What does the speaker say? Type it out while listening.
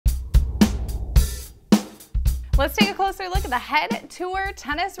Let's take a closer look at the Head Tour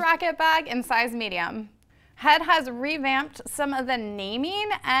Tennis Racket Bag in size medium. Head has revamped some of the naming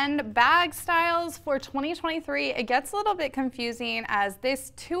and bag styles for 2023. It gets a little bit confusing as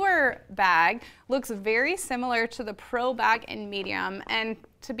this tour bag looks very similar to the Pro bag in medium. And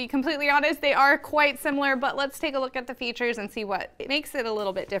to be completely honest, they are quite similar, but let's take a look at the features and see what makes it a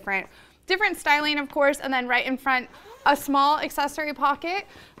little bit different. Different styling, of course, and then right in front, a small accessory pocket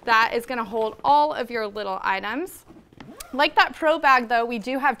that is gonna hold all of your little items. Like that Pro bag though, we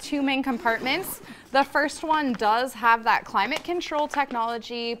do have two main compartments. The first one does have that climate control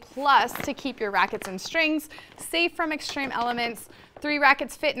technology, plus to keep your rackets and strings safe from extreme elements. 3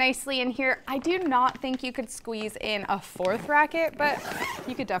 rackets fit nicely in here. I do not think you could squeeze in a 4th racket, but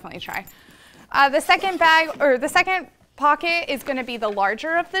you could definitely try. The second pocket is gonna be the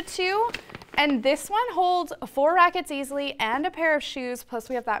larger of the two. And this one holds 4 rackets easily and a pair of shoes, plus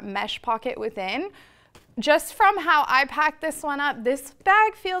we have that mesh pocket within. Just from how I packed this one up, this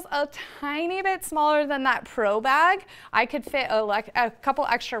bag feels a tiny bit smaller than that Pro bag. I could fit a couple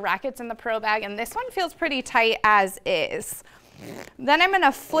extra rackets in the Pro bag, and this one feels pretty tight as is. Then I'm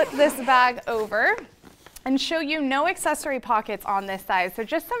gonna flip this bag over and show you no accessory pockets on this side. So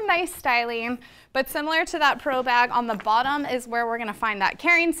just some nice styling, but similar to that Pro bag, on the bottom is where we're gonna find that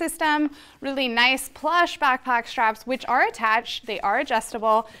carrying system, really nice plush backpack straps, which are attached, they are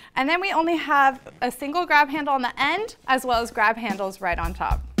adjustable. And then we only have a single grab handle on the end, as well as grab handles right on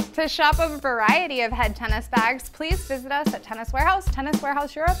top. To shop a variety of Head tennis bags, please visit us at Tennis Warehouse, Tennis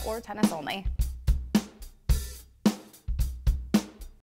Warehouse Europe, or Tennis Only.